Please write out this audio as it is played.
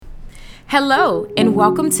Hello, and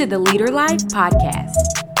welcome to the Leader Life Podcast.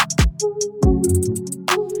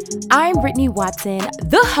 I'm Brittany Watson,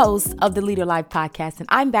 the host of the Leader Life Podcast, and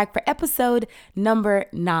I'm back for episode number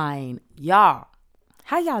 9. Y'all,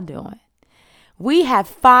 how y'all doing? We have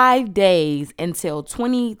 5 days until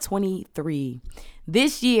 2023.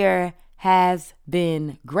 This year has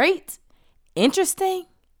been great, interesting,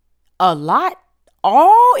 a lot,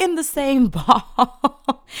 all in the same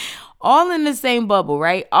ball. All in the same bubble,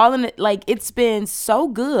 right? All in it, like it's been so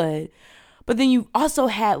good. But then you've also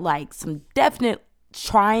had like some definite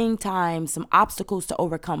trying times, some obstacles to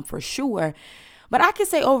overcome for sure. But I can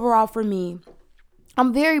say overall for me,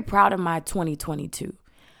 I'm very proud of my 2022.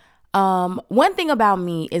 One thing about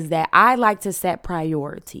me is that I like to set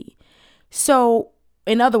priority. So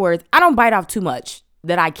in other words, I don't bite off too much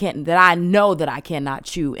that I know that I cannot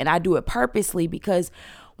chew. And I do it purposely because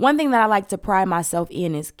one thing that I like to pride myself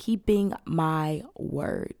in is keeping my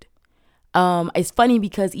word. It's funny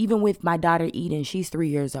because even with my daughter Eden, she's 3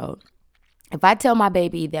 years old. If I tell my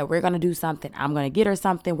baby that we're going to do something, I'm going to get her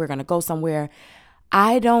something, we're going to go somewhere,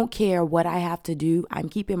 I don't care what I have to do. I'm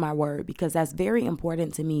keeping my word because that's very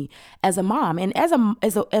important to me as a mom and as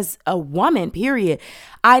a woman, period.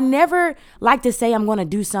 I never like to say I'm going to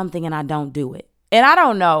do something and I don't do it. And I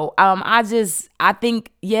don't know. I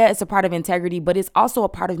think, yeah, it's a part of integrity, but it's also a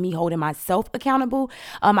part of me holding myself accountable.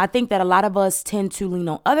 I think that a lot of us tend to lean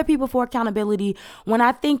on other people for accountability when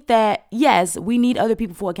I think that, yes, we need other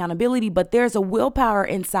people for accountability, but there's a willpower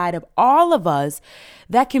inside of all of us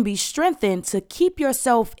that can be strengthened to keep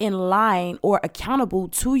yourself in line or accountable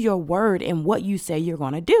to your word and what you say you're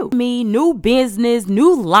going to do. New business,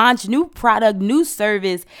 new launch, new product, new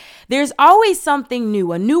service. There's always something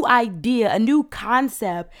new, a new idea, a new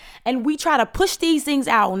concept, and we try to push these things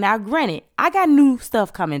out. Now, granted, I got new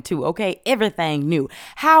stuff coming too, okay? Everything new.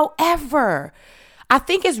 However, I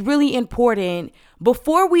think it's really important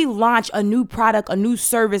before we launch a new product, a new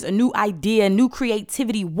service, a new idea, new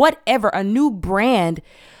creativity, whatever, a new brand,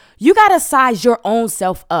 you got to size your own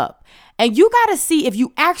self up. And you got to see if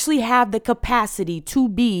you actually have the capacity to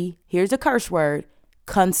be, here's a curse word,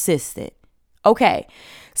 consistent. Okay.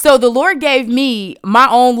 So the Lord gave me my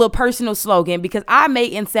own little personal slogan because I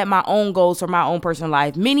make and set my own goals for my own personal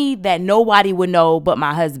life, many that nobody would know but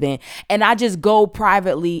my husband. And I just go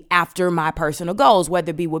privately after my personal goals,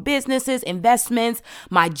 whether it be with businesses, investments,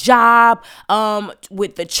 my job,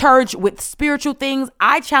 with the church, with spiritual things.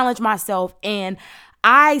 I challenge myself and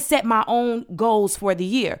I set my own goals for the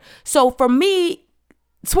year. So for me,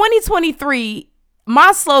 2023,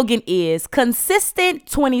 my slogan is consistent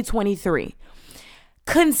 2023.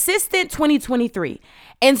 Consistent 2023.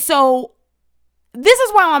 And so this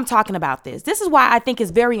is why I'm talking about this. This is why I think it's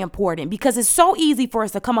very important because it's so easy for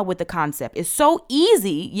us to come up with the concept. It's so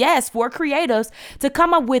easy, yes, for creatives to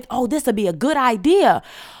come up with, oh, this would be a good idea.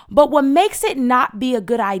 But what makes it not be a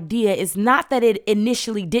good idea is not that it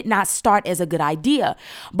initially did not start as a good idea,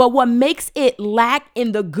 but what makes it lack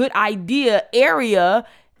in the good idea area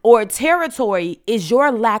or territory is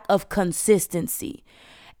your lack of consistency.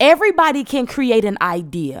 Everybody can create an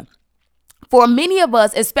idea. For many of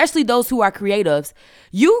us, especially those who are creatives,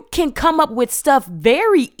 you can come up with stuff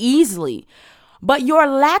very easily, but your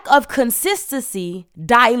lack of consistency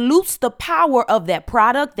dilutes the power of that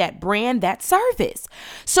product, that brand, that service.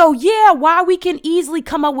 So yeah, while we can easily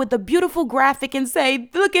come up with a beautiful graphic and say,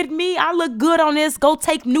 look at me, I look good on this, go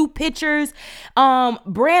take new pictures,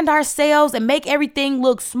 brand ourselves and make everything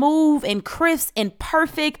look smooth and crisp and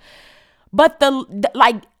perfect. But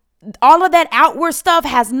all of that outward stuff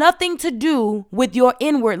has nothing to do with your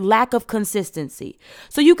inward lack of consistency.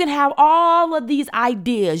 So you can have all of these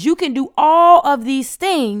ideas. You can do all of these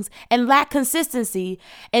things and lack consistency.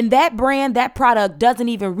 And that brand, that product doesn't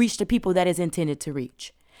even reach the people that is intended to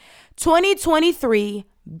reach. 2023,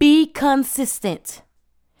 be consistent.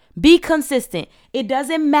 Be consistent. It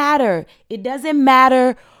doesn't matter. It doesn't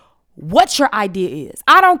matter what your idea is.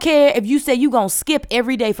 I don't care if you say you're going to skip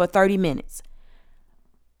every day for 30 minutes.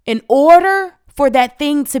 In order for that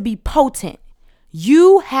thing to be potent,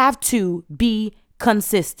 you have to be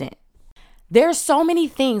consistent. There's so many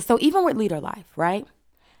things. So even with Leader Life, right?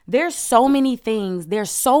 There's so many things. There's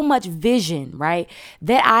so much vision, right?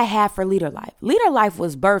 That I have for Leader Life. Leader Life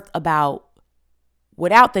was birthed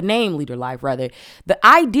without the name Leader Life, rather. The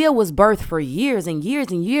idea was birthed for years and years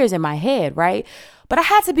and years in my head, right? But I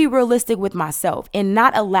had to be realistic with myself and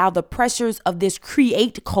not allow the pressures of this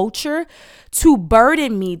create culture to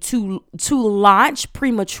burden me to launch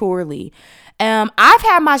prematurely I've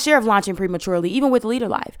had my share of launching prematurely, even with Leader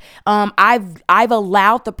Life. I've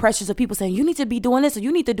allowed the pressures of people saying, you need to be doing this, or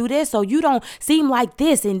you need to do this, so you don't seem like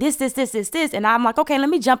this, and this. And I'm like, okay, let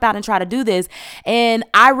me jump out and try to do this. And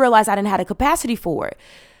I realized I didn't have the capacity for it.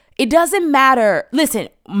 It doesn't matter. Listen,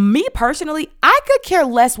 me personally, I could care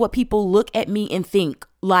less what people look at me and think,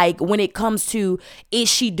 like when it comes to, is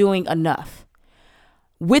she doing enough?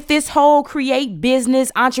 With this whole create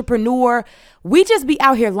business, entrepreneur, we just be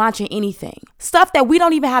out here launching anything. Stuff that we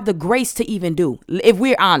don't even have the grace to even do, if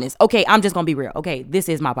we're honest. Okay, I'm just going to be real. Okay, this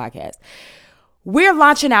is my podcast. We're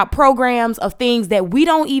launching out programs of things that we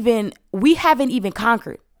haven't even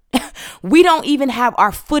conquered. We don't even have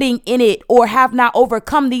our footing in it, or have not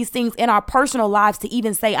overcome these things in our personal lives to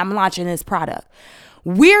even say, I'm launching this product.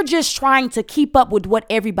 We're just trying to keep up with what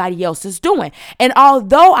everybody else is doing. And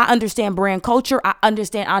although I understand brand culture, I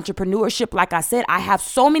understand entrepreneurship, like I said, I have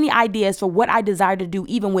so many ideas for what I desire to do,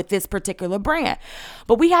 even with this particular brand.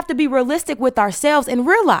 But we have to be realistic with ourselves and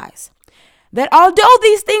realize that although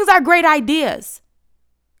these things are great ideas,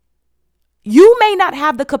 you may not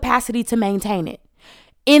have the capacity to maintain it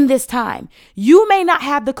in this time. You may not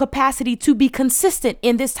have the capacity to be consistent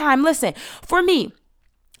in this time. Listen, for me,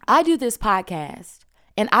 I do this podcast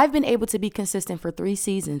and I've been able to be consistent for 3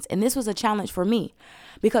 seasons. And this was a challenge for me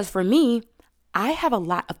because for me, I have a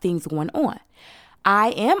lot of things going on. I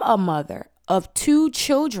am a mother of 2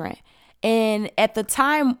 children. And at the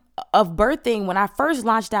time of birthing, when I first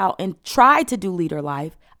launched out and tried to do Leader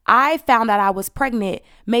Life, I found out I was pregnant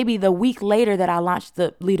maybe the week later that I launched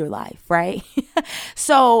the Leader Life, right?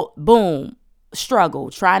 So boom, struggle,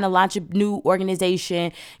 trying to launch a new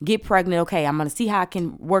organization, get pregnant. Okay, I'm going to see how I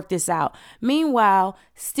can work this out. Meanwhile,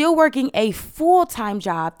 still working a full-time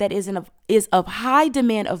job that is of high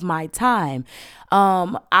demand of my time.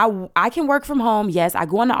 I can work from home. Yes. I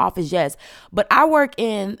go in the office. Yes. But I work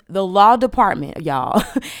in the law department, y'all.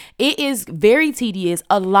 It is very tedious,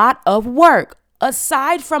 a lot of work.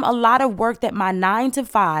 Aside from a lot of work that my 9 to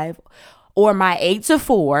 5 or my 8 to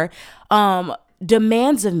 4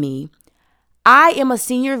 demands of me, I am a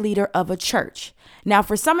senior leader of a church. Now,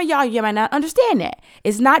 for some of y'all, you might not understand that.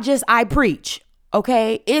 It's not just I preach,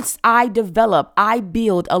 okay? It's I develop, I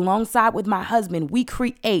build alongside with my husband. We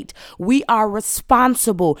create. We are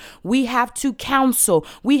responsible. We have to counsel.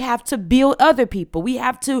 We have to build other people. We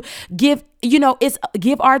have to give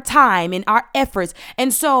our time and our efforts.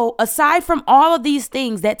 And so aside from all of these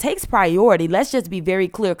things that takes priority, let's just be very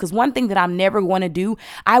clear. Because one thing that I'm never going to do,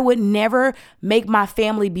 I would never make my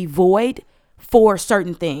family be void for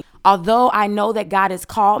certain things. Although I know that God has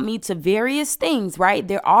called me to various things, right?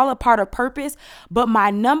 They're all a part of purpose. But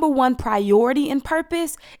my number one priority and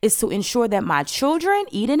purpose is to ensure that my children,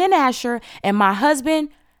 Eden and Asher, and my husband,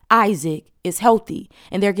 Isaac, is healthy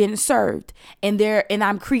and they're getting served and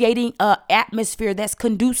I'm creating an atmosphere that's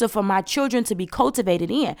conducive for my children to be cultivated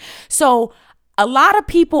in. So a lot of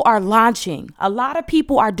people are launching. A lot of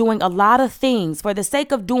people are doing a lot of things for the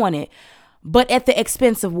sake of doing it, but at the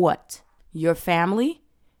expense of what? Your family,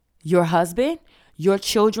 your husband, your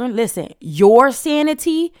children. Listen, your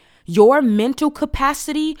sanity, your mental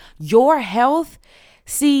capacity, your health.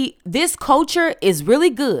 See, this culture is really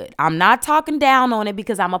good. I'm not talking down on it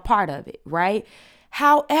because I'm a part of it, right?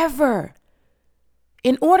 However,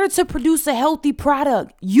 in order to produce a healthy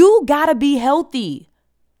product, you gotta be healthy.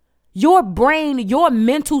 Your brain, your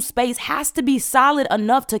mental space has to be solid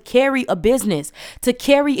enough to carry a business, to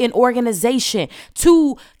carry an organization,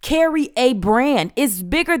 to carry a brand. It's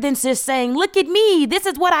bigger than just saying, look at me, this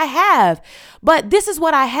is what I have. But this is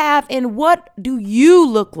what I have, and what do you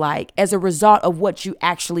look like as a result of what you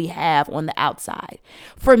actually have on the outside?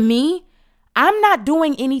 For me, I'm not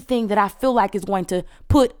doing anything that I feel like is going to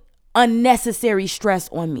put unnecessary stress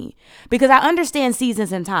on me, because I understand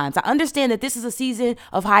seasons and times. I understand that this is a season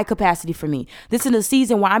of high capacity for me. This is a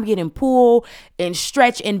season where I'm getting pulled and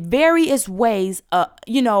stretched in various ways.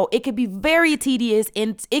 It could be very tedious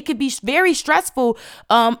and it could be very stressful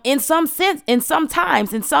in some sense, in some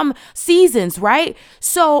times, in some seasons, right?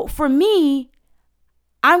 So for me,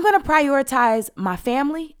 I'm going to prioritize my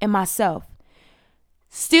family and myself.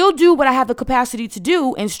 Still do what I have the capacity to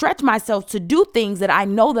do and stretch myself to do things that I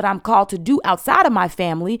know that I'm called to do outside of my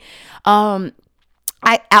family,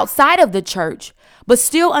 outside of the church, but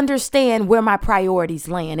still understand where my priorities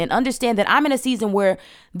land and understand that I'm in a season where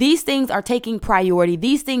these things are taking priority.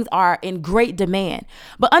 These things are in great demand,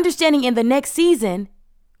 but understanding in the next season,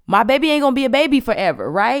 my baby ain't going to be a baby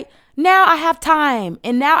forever, right? Now I have time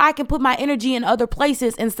and now I can put my energy in other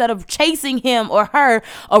places instead of chasing him or her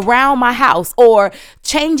around my house or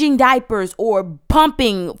changing diapers or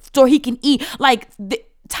pumping so he can eat.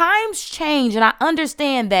 times change, and I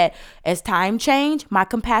understand that as time change, my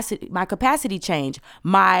capacity change.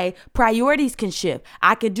 My priorities can shift.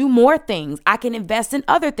 I can do more things. I can invest in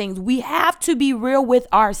other things. We have to be real with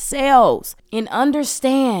ourselves and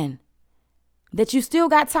understand that you still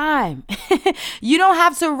got time. You don't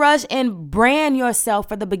have to rush and brand yourself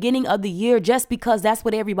for the beginning of the year just because that's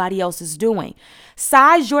what everybody else is doing.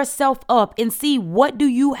 Size yourself up and see, what do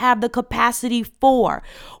you have the capacity for?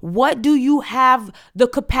 What do you have the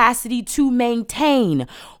capacity to maintain?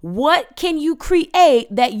 What can you create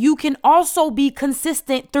that you can also be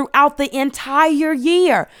consistent throughout the entire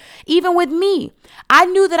year? Even with me, I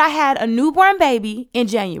knew that I had a newborn baby in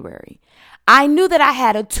January. I knew that I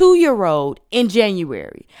had a 2-year-old in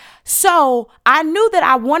January. So I knew that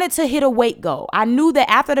I wanted to hit a weight goal. I knew that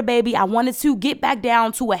after the baby, I wanted to get back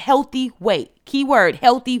down to a healthy weight. Keyword,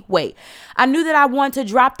 healthy weight. I knew that I wanted to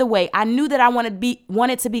drop the weight. I knew that I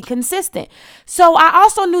wanted to be consistent. So I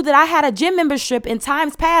also knew that I had a gym membership in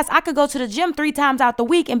times past. I could go to the gym 3 times out the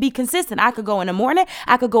week and be consistent. I could go in the morning.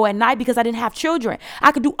 I could go at night because I didn't have children.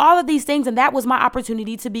 I could do all of these things. And that was my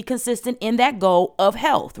opportunity to be consistent in that goal of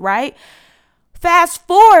health, right? Fast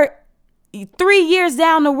forward 3 years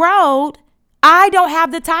down the road, I don't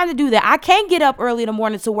have the time to do that. I can't get up early in the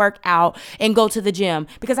morning to work out and go to the gym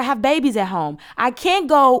because I have babies at home. I can't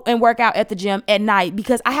go and work out at the gym at night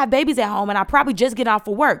because I have babies at home and I probably just get off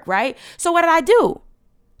of work, right? So what did I do?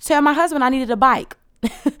 Tell my husband I needed a bike.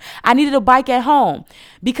 I needed a bike at home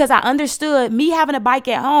because I understood me having a bike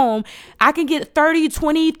at home. I can get 30,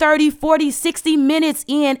 20, 30, 40, 60 minutes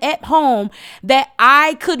in at home that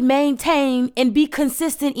I could maintain and be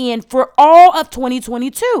consistent in for all of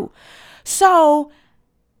 2022. So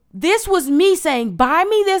this was me saying, buy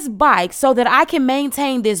me this bike so that I can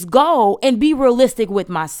maintain this goal and be realistic with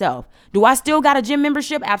myself. Do I still got a gym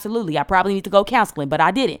membership? Absolutely. I probably need to go counseling, but I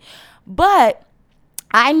didn't. But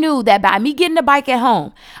I knew that by me getting the bike at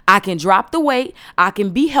home, I can drop the weight, I can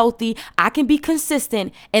be healthy, I can be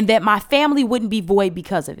consistent, and that my family wouldn't be void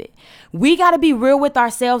because of it. We got to be real with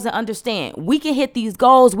ourselves and understand we can hit these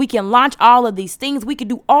goals, we can launch all of these things, we can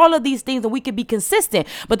do all of these things, and we can be consistent.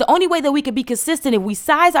 But the only way that we can be consistent if we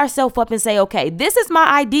size ourselves up and say, okay, this is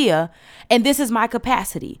my idea and this is my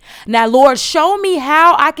capacity. Now, Lord, show me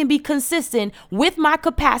how I can be consistent with my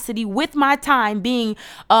capacity, with my time being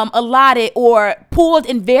allotted or pulled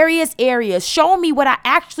in various areas. Show me what I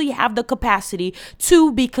actually have the capacity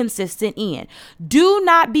to be consistent in. Do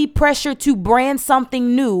not be pressured to brand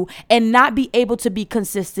something new and not be able to be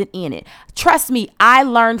consistent in it. Trust me, I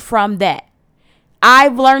learned from that.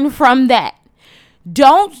 I've learned from that.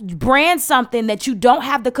 Don't brand something that you don't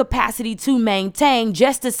have the capacity to maintain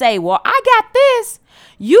just to say, well, I got this.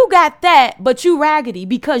 You got that, but you raggedy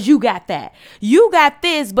because you got that. You got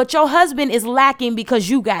this, but your husband is lacking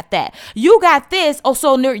because you got that. You got this,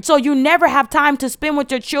 so you never have time to spend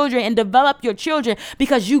with your children and develop your children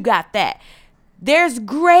because you got that. There's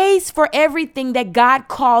grace for everything that God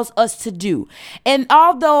calls us to do. And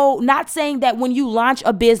although not saying that when you launch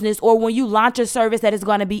a business or when you launch a service that it's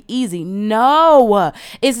going to be easy. No,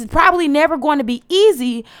 it's probably never going to be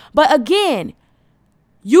easy. But again,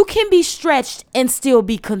 you can be stretched and still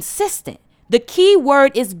be consistent. The key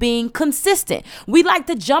word is being consistent. We like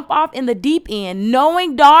to jump off in the deep end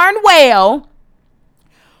knowing darn well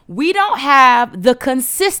we don't have the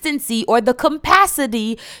consistency or the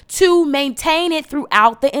capacity to maintain it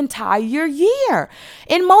throughout the entire year.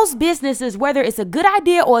 In most businesses, whether it's a good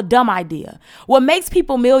idea or a dumb idea, what makes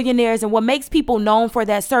people millionaires and what makes people known for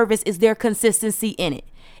that service is their consistency in it.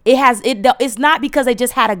 It's not because they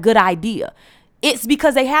just had a good idea. It's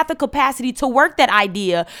because they have the capacity to work that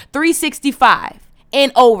idea 365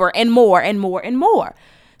 and over and more and more and more.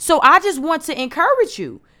 So I just want to encourage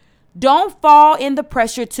you. Don't fall in the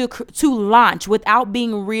pressure to launch without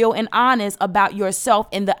being real and honest about yourself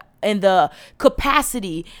and the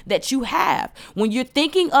capacity that you have. When you're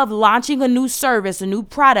thinking of launching a new service, a new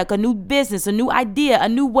product, a new business, a new idea, a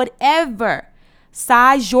new whatever,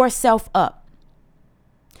 size yourself up.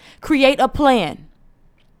 Create a plan,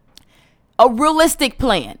 a realistic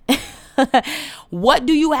plan. What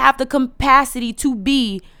do you have the capacity to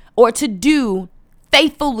be or to do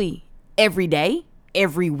faithfully every day?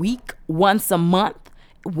 Every week, once a month,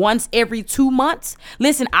 once every 2 months.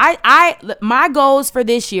 Listen, my goals for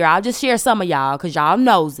this year, I'll just share some of y'all because y'all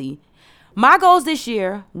nosy. My goals this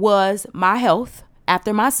year was my health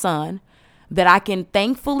after my son, that I can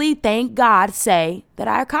thankfully, thank God, say that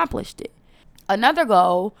I accomplished it. Another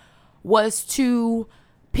goal was to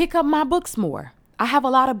pick up my books more. I have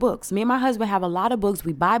a lot of books. Me and my husband have a lot of books.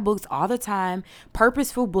 We buy books all the time,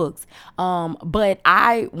 purposeful books. But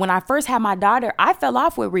when I first had my daughter, I fell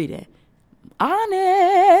off with reading.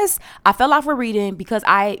 honest. I fell off of reading because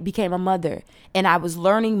I became a mother and I was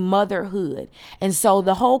learning motherhood. And so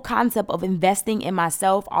the whole concept of investing in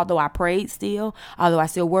myself, although I prayed still, although I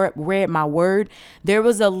still read my word, there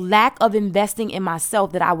was a lack of investing in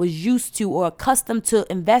myself that I was used to or accustomed to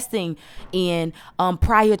investing in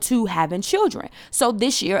prior to having children. So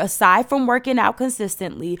this year, aside from working out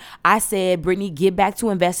consistently, I said, Brittany, get back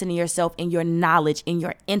to investing in yourself, in your knowledge, in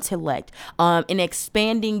your intellect, in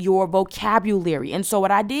expanding your vocabulary. And so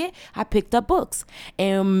what I did, I picked up books,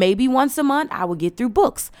 and maybe once a month I would get through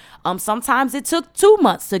books. Sometimes it took 2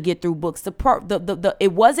 months to get through books.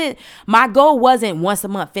 It wasn't, my goal wasn't once a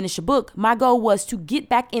month finish a book. My goal was to get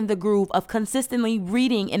back in the groove of consistently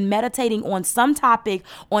reading and meditating on some topic,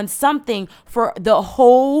 on something for the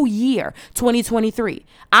whole year, 2023.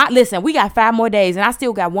 Listen, we got 5 more days and I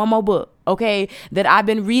still got one more book, okay, that I've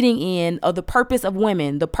been reading in of the purpose of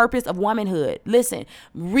women, the purpose of womanhood. Listen,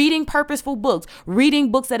 reading purposeful books,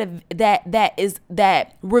 reading books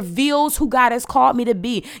that reveals who God has called me to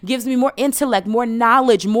be, gives me more intellect, more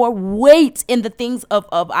knowledge, more weight in the things of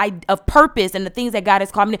purpose and the things that God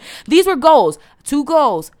has called me to. These were goals, 2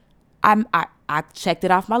 goals. I checked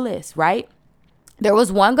it off my list, right? There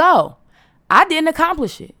was one goal. I didn't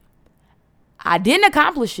accomplish it.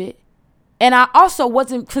 And I also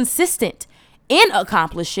wasn't consistent in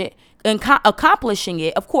accomplishing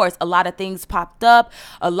it. Of course, a lot of things popped up.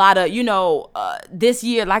 A lot of, this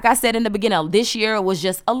year, like I said in the beginning, this year was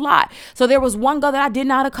just a lot. So there was one goal that I did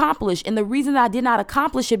not accomplish. And the reason that I did not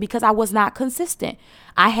accomplish it because I was not consistent.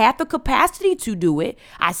 I had the capacity to do it.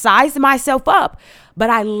 I sized myself up, but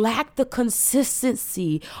I lacked the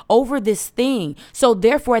consistency over this thing. So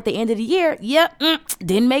therefore, at the end of the year,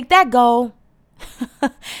 didn't make that goal.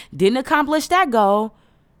 Didn't accomplish that goal.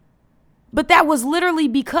 But that was literally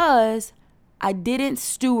because I didn't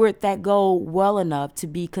steward that goal well enough to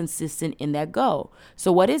be consistent in that goal.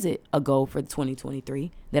 So what is it? A goal for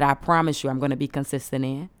 2023 that I promise you I'm going to be consistent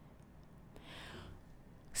in.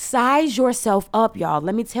 Size yourself up, y'all.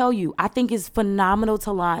 Let me tell you, I think it's phenomenal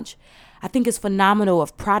to launch. I think it's phenomenal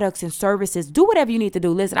of products and services. Do whatever you need to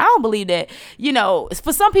do. Listen, I don't believe that,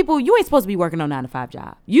 for some people, you ain't supposed to be working on 9-to-5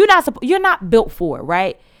 job. You're not built for it,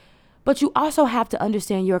 right? But you also have to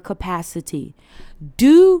understand your capacity.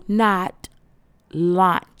 Do not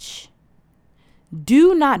launch.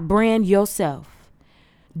 Do not brand yourself.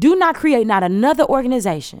 Do not create not another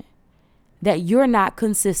organization that you're not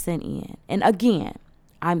consistent in. And again,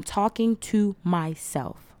 I'm talking to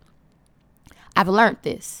myself. I've learned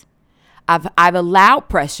this. I've allowed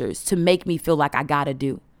pressures to make me feel like I gotta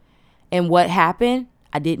do. And what happened?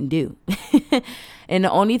 I didn't do. And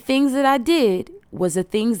the only things that I did was the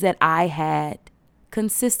things that I had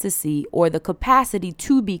consistency or the capacity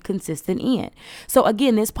to be consistent in. So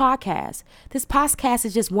again, this podcast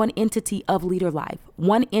is just one entity of Leader Life,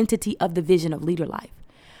 one entity of the vision of Leader Life.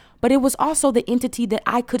 But it was also the entity that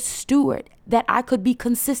I could steward, that I could be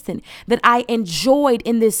consistent, that I enjoyed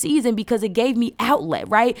in this season because it gave me outlet,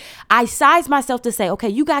 right? I sized myself to say, okay,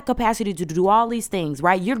 you got capacity to do all these things,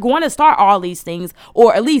 right? You're going to start all these things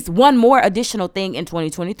or at least one more additional thing in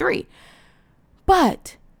 2023.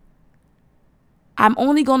 But I'm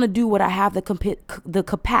only going to do what I have the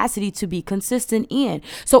capacity to be consistent in.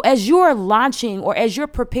 So as you're launching or as you're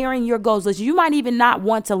preparing your goals, listen, you might even not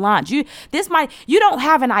want to launch. You don't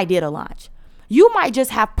have an idea to launch. You might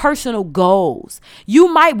just have personal goals. You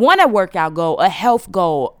might want a workout goal, a health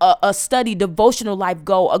goal, a study, devotional life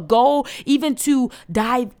goal, a goal even to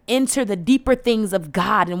dive into the deeper things of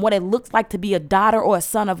God and what it looks like to be a daughter or a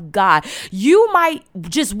son of God. You might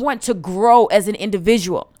just want to grow as an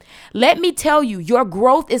individual. Let me tell you, your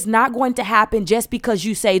growth is not going to happen just because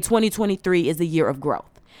you say 2023 is the year of growth.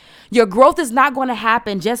 Your growth is not going to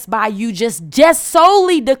happen just by you just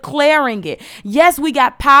solely declaring it. Yes, we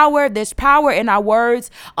got power. There's power in our words.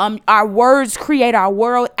 Our words create our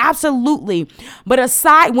world. Absolutely. But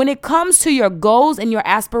aside, when it comes to your goals and your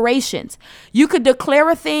aspirations, you could declare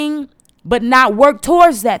a thing, but not work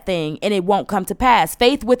towards that thing, and it won't come to pass.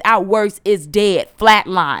 Faith without works is dead,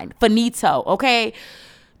 flatline, finito, okay?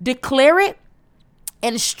 Declare it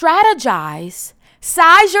and strategize.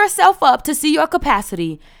 Size yourself up to see your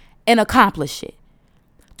capacity and accomplish it.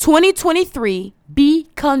 2023, be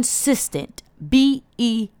consistent. Be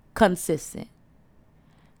consistent.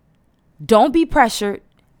 Don't be pressured.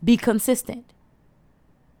 Be consistent.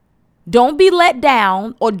 Don't be let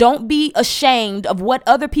down or don't be ashamed of what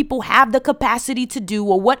other people have the capacity to do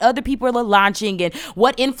or what other people are launching and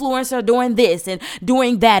what influencers are doing this and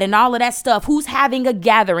doing that and all of that stuff. Who's having a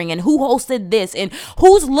gathering and who hosted this and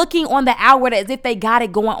who's looking on the hour as if they got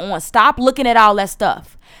it going on. Stop looking at all that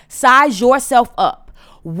stuff. Size yourself up.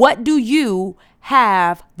 What do you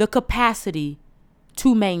have the capacity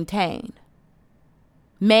to maintain?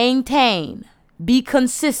 Maintain. Be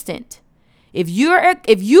consistent. If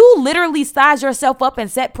you literally size yourself up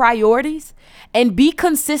and set priorities and be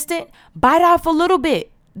consistent, bite off a little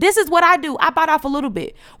bit. This is what I do. I bite off a little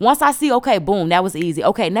bit. Once I see, okay, boom, that was easy.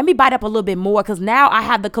 Okay, let me bite up a little bit more because now I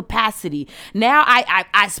have the capacity. Now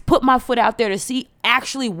I put my foot out there to see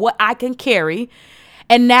actually what I can carry.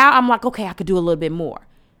 And now I'm like, okay, I could do a little bit more.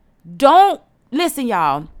 Listen,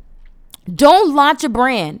 y'all. Don't launch a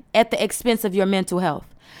brand at the expense of your mental health.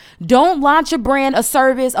 Don't launch a brand, a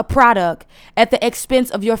service, a product at the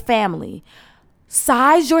expense of your family.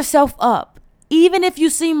 Size yourself up. Even if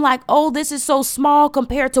you seem like, oh, this is so small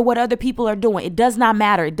compared to what other people are doing. It does not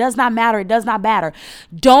matter. It does not matter. It does not matter.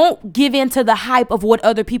 Don't give in to the hype of what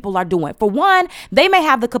other people are doing. For one, they may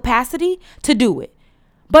have the capacity to do it.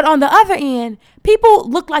 But on the other end, people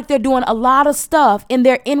look like they're doing a lot of stuff and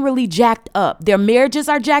they're inwardly jacked up. Their marriages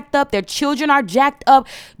are jacked up. Their children are jacked up.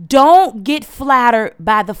 Don't get flattered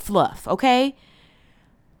by the fluff, okay?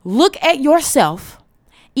 Look at yourself.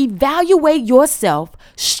 Evaluate yourself.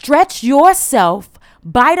 Stretch yourself.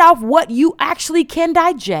 Bite off what you actually can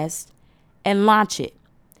digest and launch it.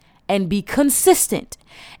 And be consistent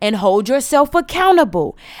and hold yourself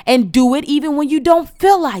accountable and do it even when you don't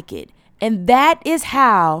feel like it. And that is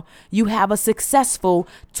how you have a successful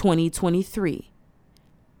 2023.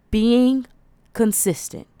 Being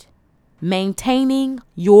consistent. Maintaining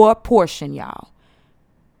your portion, y'all.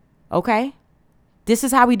 Okay? This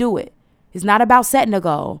is how we do it. It's not about setting a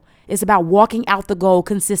goal. It's about walking out the goal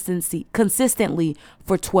consistently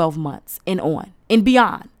for 12 months and on and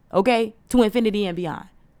beyond. Okay? To infinity and beyond.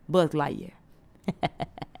 Buzz Lightyear.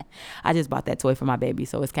 I just bought that toy for my baby,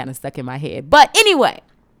 so it's kind of stuck in my head. But anyway.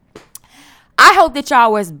 I hope that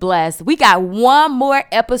y'all was blessed. We got one more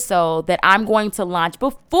episode that I'm going to launch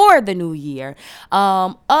before the new year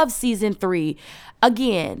of season 3.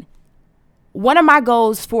 Again, one of my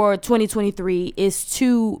goals for 2023 is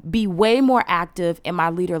to be way more active in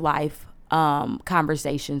my Leader Life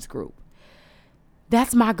conversations group.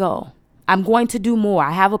 That's my goal. I'm going to do more.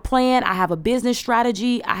 I have a plan. I have a business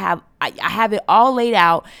strategy. I have it all laid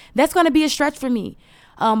out. That's going to be a stretch for me.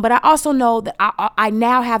 But I also know that I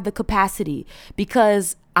now have the capacity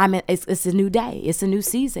because it's a new day. It's a new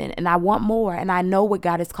season and I want more and I know what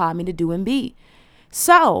God has called me to do and be.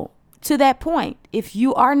 So to that point, if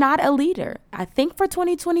you are not a leader, I think for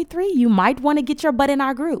 2023, you might want to get your butt in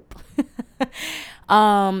our group.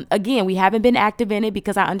 Again, we haven't been active in it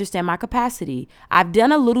because I understand my capacity. I've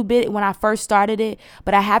done a little bit when I first started it,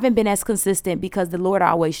 but I haven't been as consistent because the Lord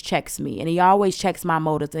always checks me and he always checks my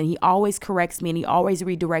motives and he always corrects me and he always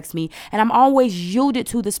redirects me. And I'm always yielded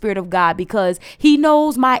to the Spirit of God because he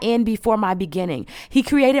knows my end before my beginning. He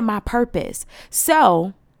created my purpose.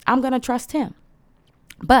 So I'm going to trust him.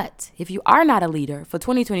 But if you are not a leader for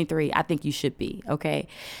 2023, I think you should be, okay?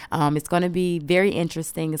 It's going to be very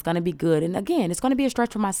interesting. It's going to be good. And again, it's going to be a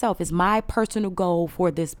stretch for myself. It's my personal goal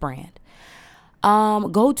for this brand.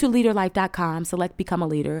 Go to leaderlife.com, select Become a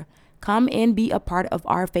Leader. Come and be a part of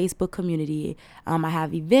our Facebook community. I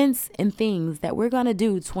have events and things that we're going to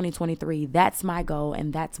do 2023. That's my goal,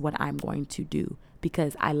 and that's what I'm going to do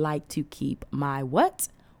because I like to keep my what?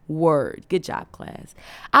 Word. Good job, class.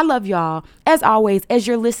 I love y'all. As always, as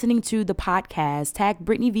you're listening to the podcast, tag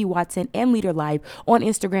Brittany V. Watson and Leader Life on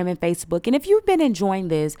Instagram and Facebook. And if you've been enjoying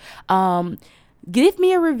this, give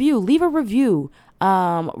me a review. Leave a review.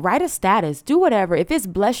 Write a status. Do whatever. If it's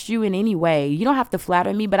blessed you in any way, you don't have to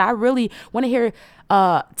flatter me, but I really want to hear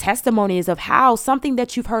testimonies of how something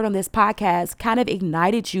that you've heard on this podcast kind of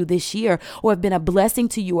ignited you this year or have been a blessing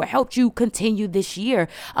to you or helped you continue this year.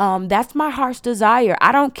 That's my heart's desire.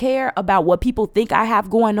 I don't care about what people think I have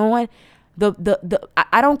going on.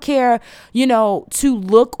 I don't care, to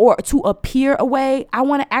look or to appear a way. I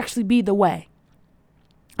want to actually be the way.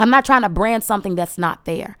 I'm not trying to brand something that's not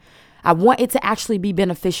there. I want it to actually be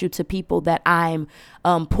beneficial to people that I'm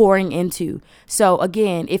pouring into. So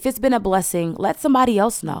again, if it's been a blessing, let somebody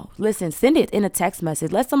else know. Listen, send it in a text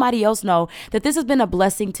message. Let somebody else know that this has been a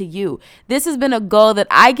blessing to you. This has been a goal that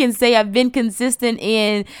I can say I've been consistent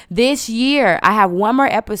in this year. I have one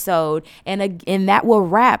more episode and that will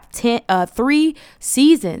wrap 3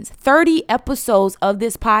 seasons, 30 episodes of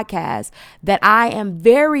this podcast that I am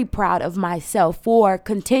very proud of myself for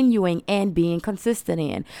continuing and being consistent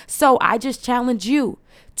in. So I just challenge you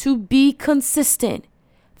to be consistent.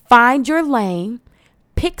 Find your lane,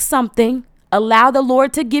 pick something, allow the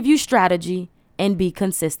Lord to give you strategy, and be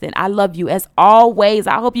consistent. I love you as always.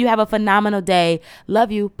 I hope you have a phenomenal day.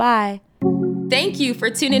 Love you. Bye. Thank you for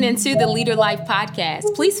tuning into the Leader Life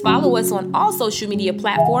podcast. Please follow us on all social media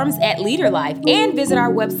platforms at Leader Life and visit our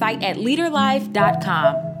website at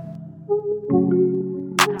leaderlife.com.